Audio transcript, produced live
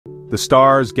The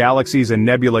stars, galaxies, and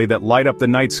nebulae that light up the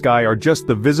night sky are just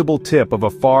the visible tip of a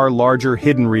far larger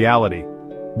hidden reality.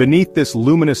 Beneath this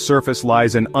luminous surface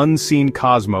lies an unseen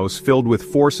cosmos filled with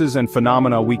forces and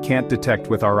phenomena we can't detect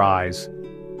with our eyes.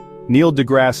 Neil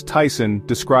deGrasse Tyson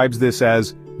describes this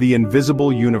as the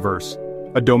invisible universe,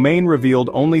 a domain revealed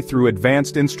only through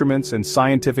advanced instruments and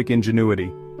scientific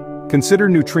ingenuity. Consider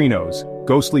neutrinos,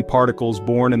 ghostly particles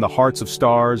born in the hearts of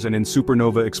stars and in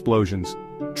supernova explosions.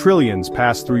 Trillions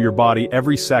pass through your body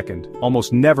every second,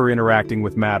 almost never interacting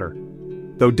with matter.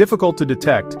 Though difficult to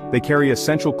detect, they carry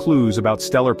essential clues about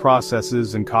stellar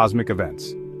processes and cosmic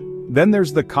events. Then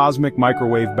there's the cosmic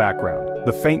microwave background,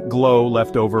 the faint glow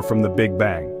left over from the Big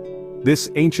Bang. This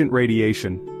ancient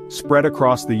radiation, spread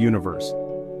across the universe,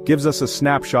 gives us a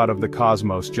snapshot of the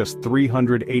cosmos just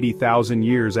 380,000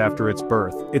 years after its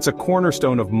birth. It's a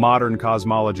cornerstone of modern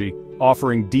cosmology,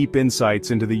 offering deep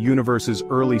insights into the universe's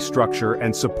early structure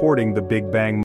and supporting the Big Bang